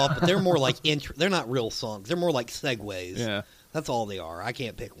piss me off, but they're more like they're not real songs. They're more like segues. Yeah. That's all they are. I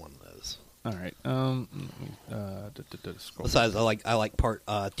can't pick one of those. All right. Scroll. Besides, I like part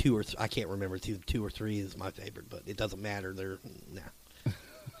 2 or I can't remember 2 or 3 is my favorite, but it doesn't matter. They're nah.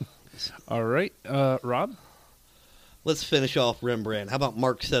 All right. Rob? Let's finish off Rembrandt. How about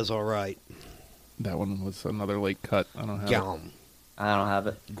Mark Says All Right? That one was another late cut. I don't have it. Gone. I don't have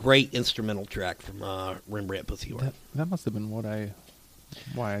it. Great instrumental track from Rembrandt Pussy Horse. That must have been why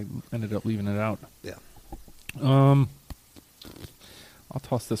I ended up leaving it out. Yeah. I'll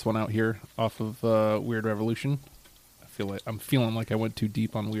toss this one out here off of Weird Revolution. I'm feeling like I went too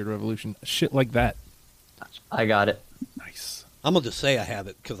deep on Weird Revolution. Shit like that. I got it. Nice. I'm going to just say I have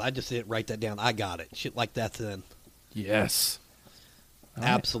it because I just didn't write that down. I got it. Shit like that's in. Yes. All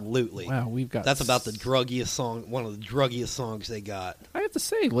right. Absolutely. Wow, we've got. That's about the druggiest song, one of the druggiest songs they got. I have to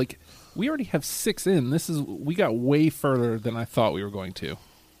say, like, we already have 6 in. We got way further than I thought we were going to.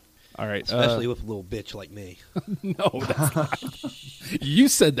 All right. Especially with a little bitch like me. No, that's not. You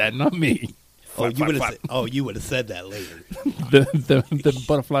said that, not me. Flap, flap, flap. You would have said that later. The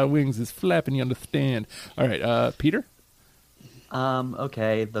butterfly wings is flapping, you understand. All right, Peter?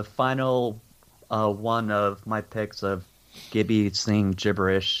 Okay, the final one of my picks of Gibby singing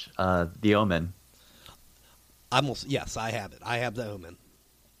gibberish, The Omen. Yes, I have it. I have the Omen.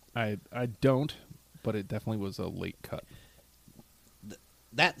 I don't, but it definitely was a late cut.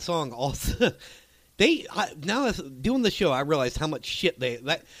 That song also. Now as doing the show, I realized how much shit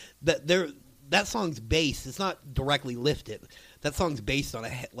that song's based. It's not directly lifted. That song's based on a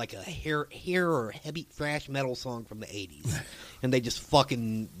hair or heavy thrash metal song from the 80s, and they just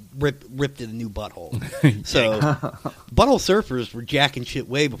fucking ripped it a new butthole. So, Butthole Surfers were jacking shit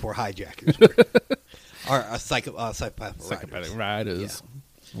way before Hijackers were. Or psychopathic Riders. Yeah.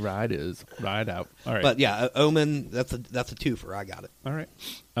 Ride out. All right. But yeah, Omen. That's a twofer. I got it. All right.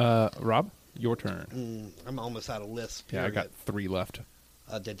 Rob, your turn. I'm almost out of lists. Yeah, I got 3 left.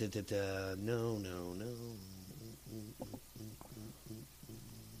 No.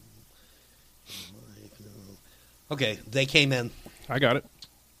 Okay, They Came In. I got it.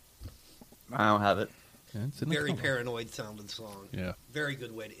 I don't have it. Yeah, it's in the Very cover. paranoid sounding song. Yeah. Very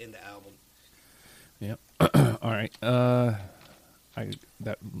good way to end the album. Yep. All right.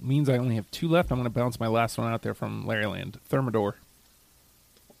 That means I only have 2 left. I'm going to bounce my last one out there from Larryland. Thermidor.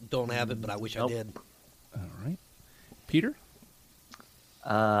 Don't have it, but I wish Nope. I did. All right. Peter?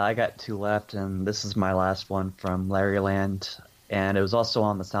 I got 2 left, and this is my last one from Larryland. And it was also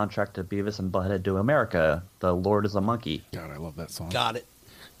on the soundtrack to Beavis and Butthead Do America, The Lord is a Monkey. God, I love that song. Got it.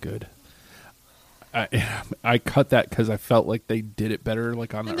 Good. I cut that because I felt like they did it better,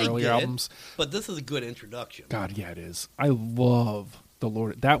 like on And the they earlier did, albums. But this is a good introduction. God, yeah, it is. I love The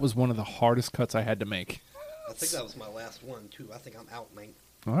Lord. That was one of the hardest cuts I had to make. I think that was my last one, too. I think I'm out, man.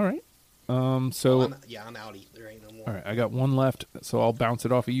 All right. I'm outie. There ain't no more. All right, I got 1 left, so I'll bounce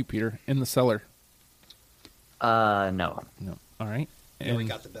it off of you, Peter. In the Cellar. No. No. All right. You already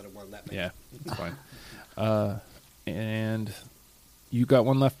got the better one. That Yeah, it's fine. And You got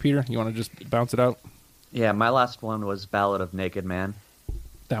one left, Peter? You want to just bounce it out? Yeah, my last one was Ballad of Naked Man.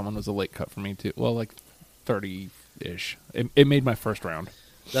 That one was a late cut for me, too. Well, like 30-ish. It made my first round.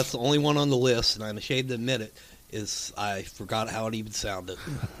 That's the only one on the list, and I'm ashamed to admit it, is I forgot how it even sounded.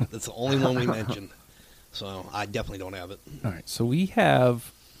 That's the only one we mentioned. So I definitely don't have it. All right, so we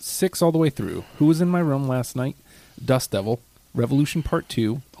have 6 all the way through. Who Was in My Room Last Night? Dust Devil, Revolution Part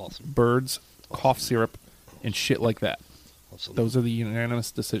 2, Awesome. Birds, Cough Syrup, and Shit Like That. Awesome. Those are the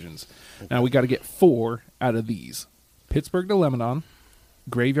unanimous decisions. Now we got to get 4 out of these. Pittsburgh to Lebanon,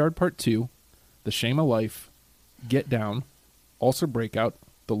 Graveyard Part 2, The Shame of Life, Get Down, Ulcer Breakout,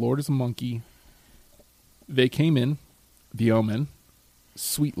 The Lord is a Monkey, They Came In, The Omen,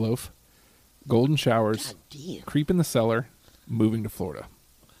 Sweet Loaf, Golden Showers, God damn. Creep in the Cellar, Moving to Florida.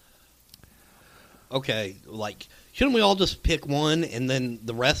 Okay, like, shouldn't we all just pick one and then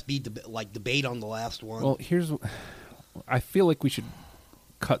the rest be debate on the last one? Well, I feel like we should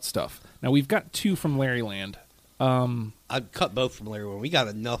cut stuff. Now we've got 2 from Larryland. I'd cut both from Larry Land. We got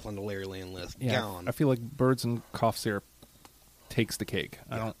enough on the Larry Land list. Yeah, Gone. I feel like Birds and Cough Syrup takes the cake.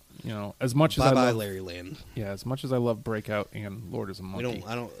 I don't, as much as Bye I bye love, Larry Land. yeah, as much as I love Breakout and Lord is a Monkey.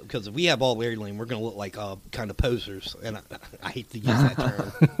 Because if we have all Larry Land, we're going to look like kind of posers, and I hate to use that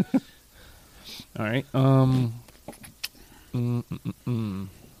term. All right.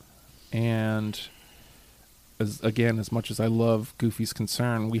 And as much as I love Goofy's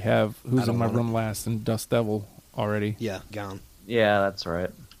Concern, we have Who's in My Room Last and Dust Devil already. Yeah, gone. Yeah, that's right.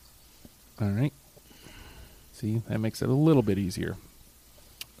 All right. See, that makes it a little bit easier.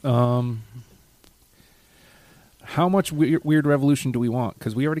 How much Weird Revolution do we want?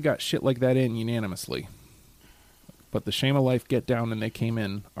 Because we already got Shit Like That in unanimously. But The Shame of Life, Get Down, and They Came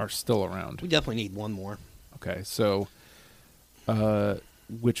In are still around. We definitely need one more. Okay, so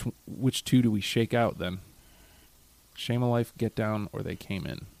which 2 do we shake out then? Shame of Life, Get Down, or They Came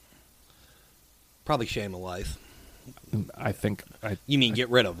In? Probably Shame of Life. I think You mean get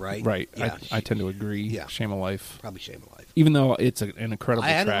rid of, right? right. Yeah, I tend to agree. Yeah. Shame of Life, probably Shame of Life. even though it's an incredible I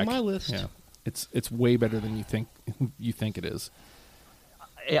had track. it on my list. Yeah, it's way better than you think it is.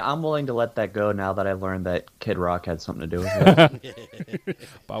 Yeah, I'm willing to let that go now that I learned that Kid Rock had something to do with it.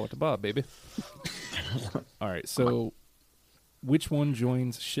 Bow to bob, baby. All right, so which one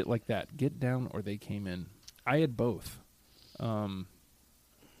joins Shit Like That? Get Down or They Came In? I had both. I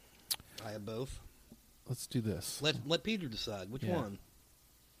have both. Let's do this. Let Peter decide which Yeah. one.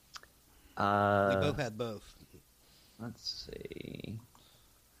 We both had both. Let's see.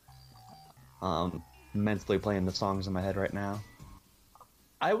 Mentally playing the songs in my head right now.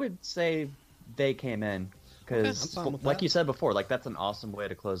 I would say They Came In Okay, because, I'm fine with like that. you said before, like that's an awesome way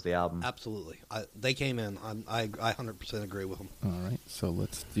to close the album. Absolutely. They came in. I 100% agree with them. All right, so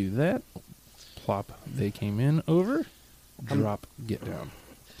let's do that. Plop They Came In over. Drop Get Down.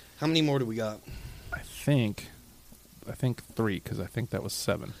 How many more do we got? I think 3 because I think that was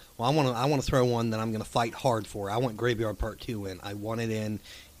 7. Well, I want to throw one that I'm going to fight hard for. I want Graveyard Part 2 in. I want it in.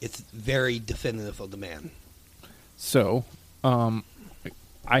 It's very definitive of the man. So,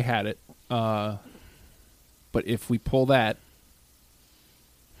 I had it, but if we pull that,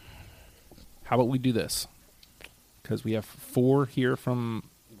 how about we do this? Because we have 4 here from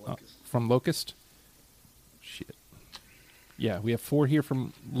Locust. Shit. Yeah, we have 4 here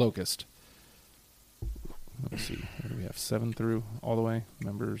from Locust. Let me see. Where do we have 7 through all the way?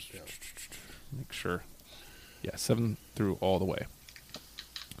 Members. Yeah. Make sure. Yeah, 7 through all the way.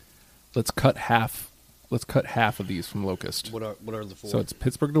 Let's cut half of these from Locust. What are the 4? So it's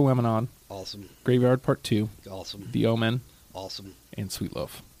Pittsburgh to Lebanon, awesome. Graveyard Part 2, Awesome. The Omen, Awesome. and Sweet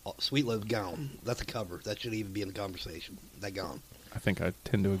Loaf. Sweet Loaf gone. That's a cover. That shouldn't even be in the conversation. That gone. I think I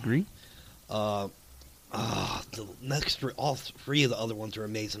tend to agree. The next all 3 of the other ones are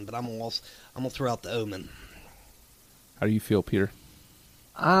amazing, but I'm gonna throw out the Omen. How do you feel, Peter?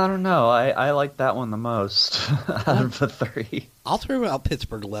 I don't know. I like that one the most out of the 3. I'll throw out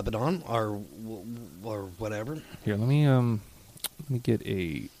Pittsburgh, Lebanon, or whatever. Here, let me get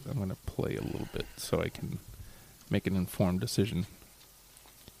I'm going to play a little bit so I can make an informed decision.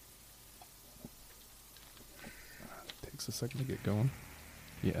 Takes a second to get going.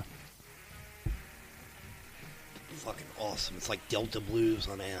 Yeah. Fucking awesome. It's like Delta Blues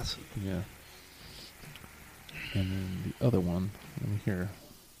on acid. Yeah. And then the other one, let me hear.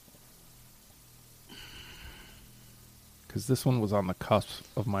 Because this one was on the cusp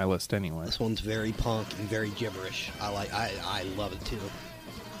of my list anyway. This one's very punk and very gibberish. I love it too.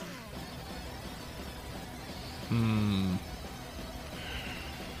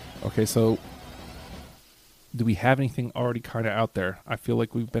 Okay, so do we have anything already kind of out there? I feel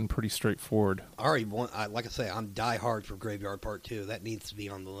like we've been pretty straightforward. I already want. Like I say, I'm die hard for Graveyard Part 2. That needs to be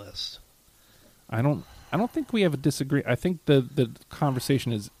on the list. I don't think we have a disagree. I think the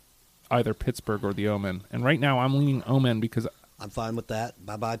conversation is either Pittsburgh or the Omen. And right now I'm leaning Omen because I'm fine with that.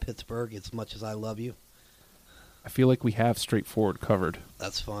 Bye-bye, Pittsburgh, as much as I love you. I feel like we have straightforward covered.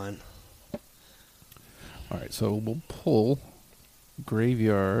 That's fine. All right, so we'll pull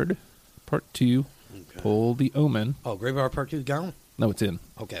Graveyard Part 2, Okay. pull the Omen. Oh, Graveyard Part 2 is gone? No, it's in.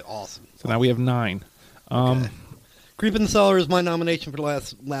 Okay, awesome. So now we have 9. Okay. Creep in the Cellar is my nomination for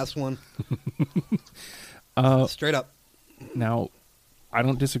the last one. Straight up. Now, I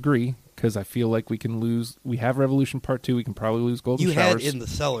don't disagree because I feel like we can lose. We have Revolution Part 2. We can probably lose Golden You Showers. had In the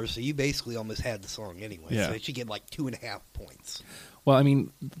Cellar, so you basically almost had the song anyway. Yeah. So it should get like 2.5 points. Well, I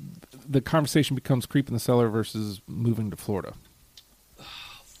mean, the conversation becomes Creep in the Cellar versus moving to Florida.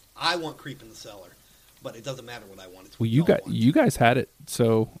 I want Creep in the Cellar, but it doesn't matter what I want. It's Well, what y'all want. you guys had it,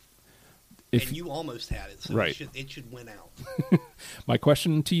 so if And you almost had it, so Right. it should win out. my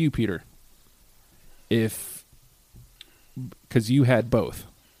question to you, Peter, because you had both,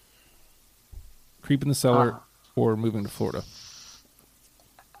 Creep in the Cellar or moving to Florida.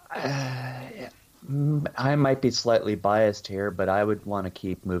 I might be slightly biased here, but I would want to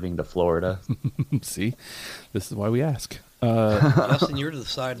keep moving to Florida. See, this is why we ask. Justin, you're the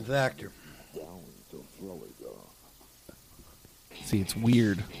deciding factor. See, it's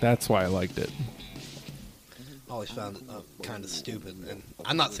weird. That's why I liked it. I always found it kind of stupid. And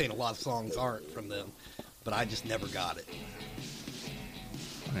I'm not saying a lot of songs aren't from them, but I just never got it.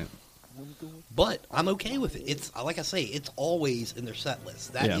 Right. But I'm okay with it. It's like I say, it's always in their set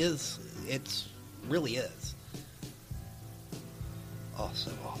list. That Yeah. is, it's really is. Oh,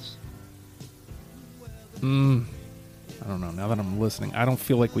 so awesome. I don't know. Now that I'm listening, I don't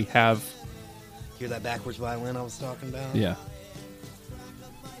feel like we have. Hear that backwards violin I was talking about? Yeah.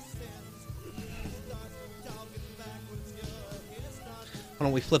 Why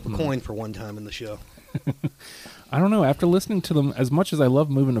don't we flip a coin for one time in the show? I don't know. After listening to them, as much as I love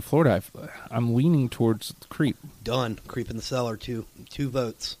moving to Florida, I'm leaning towards Creep. Done. Creep in the Cellar, 2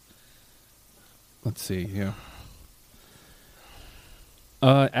 votes. Let's see. Yeah.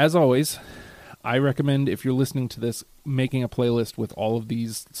 As always, I recommend if you're listening to this, making a playlist with all of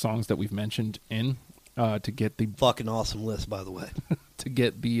these songs that we've mentioned in to get the Fucking awesome list, by the way.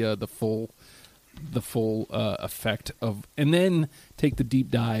 the full effect of, and then take the deep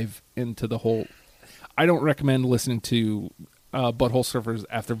dive into the whole. I don't recommend listening to Butthole Surfers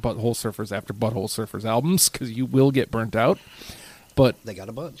after Butthole Surfers after Butthole Surfers albums because you will get burnt out. But They got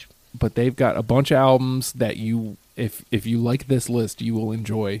a bunch. but they've got a bunch of albums that you, if you like this list, you will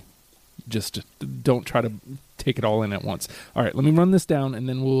enjoy. Just don't try to take it all in at once. All right, let me run this down, and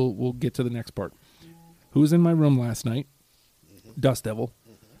then we'll get to the next part. Who was in my room last night? Dust Devil,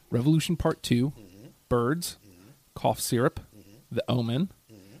 Revolution Part 2, Birds, Cough Syrup, The Omen,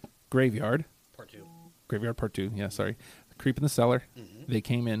 Graveyard, Part 2. Graveyard Part 2, yeah, sorry, Creep in the Cellar, They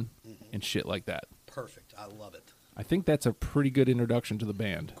Came In, and shit like that. Perfect. I love it. I think that's a pretty good introduction to the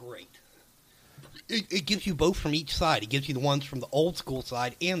band. Great. It gives you both from each side. It gives you the ones from the old school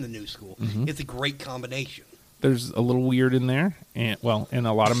side and the new school. It's a great combination. There's a little weird in there, and a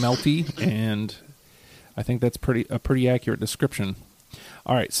lot of melty, and I think that's a pretty accurate description.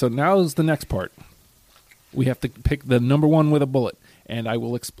 All right, so now is the next part. We have to pick the number one with a bullet, and I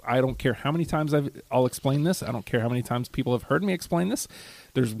will. I don't care how many times I'll explain this. I don't care how many times people have heard me explain this.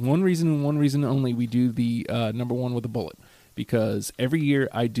 There's one reason and one reason only we do the number one with a bullet, because every year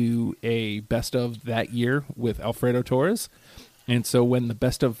I do a best of that year with Alfredo Torres, and so when the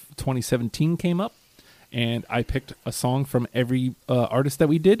best of 2017 came up, and I picked a song from every artist that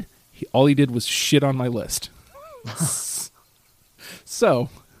we did, all he did was shit on my list. So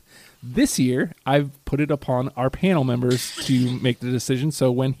this year, I've put it upon our panel members to make the decision,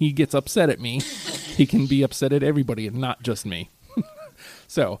 so when he gets upset at me, he can be upset at everybody and not just me.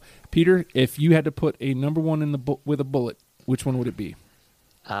 So, Peter, if you had to put a number one in with a bullet, which one would it be?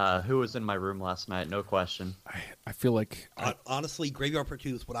 Who was in my room last night? No question. I feel like Honestly, Graveyard Part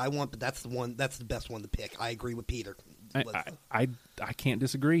 2 is what I want, but that's the best one to pick. I agree with Peter. I can't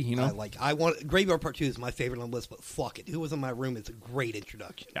disagree. You know, I want Graveyard Part 2 is my favorite on the list, but fuck it. Who Was in My Room is a great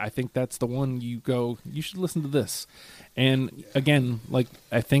introduction. I think that's the one you go, you should listen to this. And again,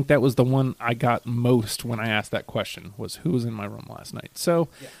 I think that was the one I got most when I asked that question, was who was in my room last night. So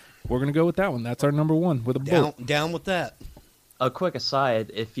we're going to go with that one. That's our number one with a bullet. Down with that. A quick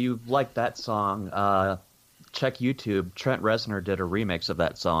aside, if you like that song, check YouTube. Trent Reznor did a remix of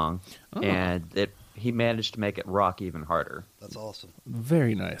that song, and he managed to make it rock even harder. That's awesome.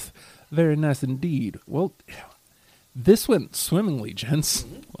 Very nice. Very nice indeed. Well, this went swimmingly, gents.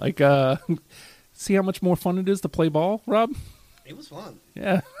 Like, see how much more fun it is to play ball, Rob? It was fun.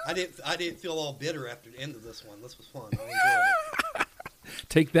 Yeah. I didn't feel all bitter after the end of this one. This was fun. I enjoyed it.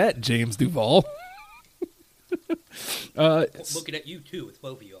 Take that, James Duval. Looking at you too, with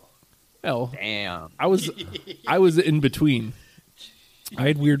both of y'all. Well, Damn. I was in between. I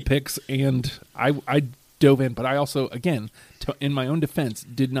had weird picks, and I dove in, but I also, again, in my own defense,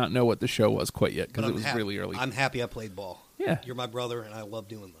 did not know what the show was quite yet because it was really early. I'm happy I played ball. Yeah. You're my brother, and I love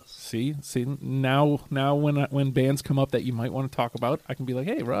doing this. See, now when bands come up that you might want to talk about, I can be like,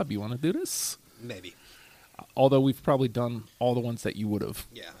 hey, Rob, you want to do this? Maybe. Although we've probably done all the ones that you would have.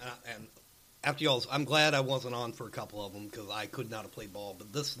 Yeah, and after y'all's, I'm glad I wasn't on for a couple of them because I could not have played ball,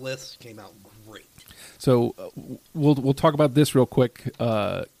 but this list came out great. So we'll talk about this real quick.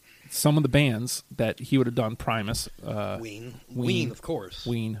 Some of the bands that he would have done: Primus, Ween, of course.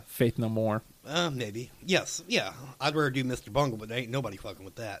 Ween, Faith No More. Maybe. Yes, yeah. I'd rather do Mr. Bungle, but there ain't nobody fucking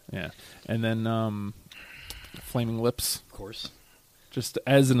with that. Yeah, and then Flaming Lips. Of course. Just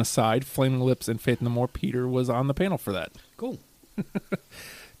as an aside, Flaming Lips and Faith No More. Peter was on the panel for that. Cool.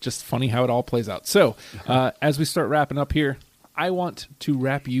 Just funny how it all plays out. So, as we start wrapping up here, I want to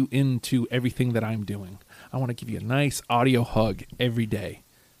wrap you into everything that I'm doing. I want to give you a nice audio hug every day.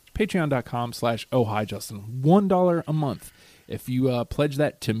 Patreon.com/ohhijustin. $1 a month. If you pledge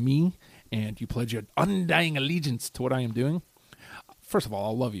that to me and you pledge your undying allegiance to what I am doing, first of all,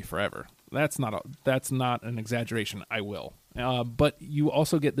 I'll love you forever. That's not an exaggeration. I will. But you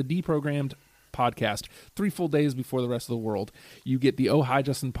also get the deprogrammed podcast 3 full days before the rest of the world. You get the Oh Hi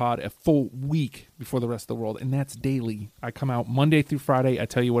Justin pod a full week before the rest of the world, and that's daily. I come out Monday through Friday. I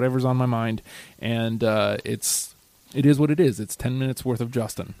tell you whatever's on my mind, and it is what it is. It's 10 minutes worth of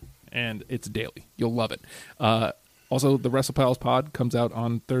Justin, and it's daily. You'll love it. Also, the WrestlePals pod comes out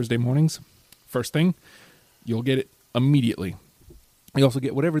on Thursday mornings. First thing, you'll get it immediately. You also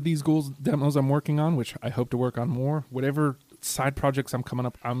get whatever these Ghouls demos I'm working on, which I hope to work on more. Whatever side projects I'm coming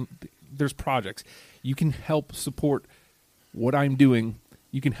up, there's projects. You can help support what I'm doing.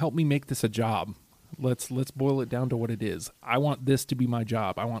 You can help me make this a job. Let's boil it down to what it is. I want this to be my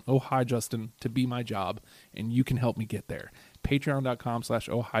job. I want Oh Hi Justin to be my job, and you can help me get there.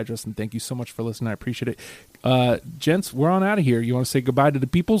 Patreon.com/ohhijustin. Thank you so much for listening. I appreciate it. Gents, we're on out of here. You want to say goodbye to the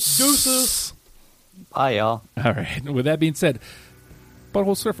peoples? Deuces. Bye, y'all. All right. With that being said,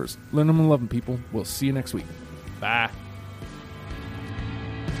 Butthole Surfers, learn them and love them, people. We'll see you next week. Bye.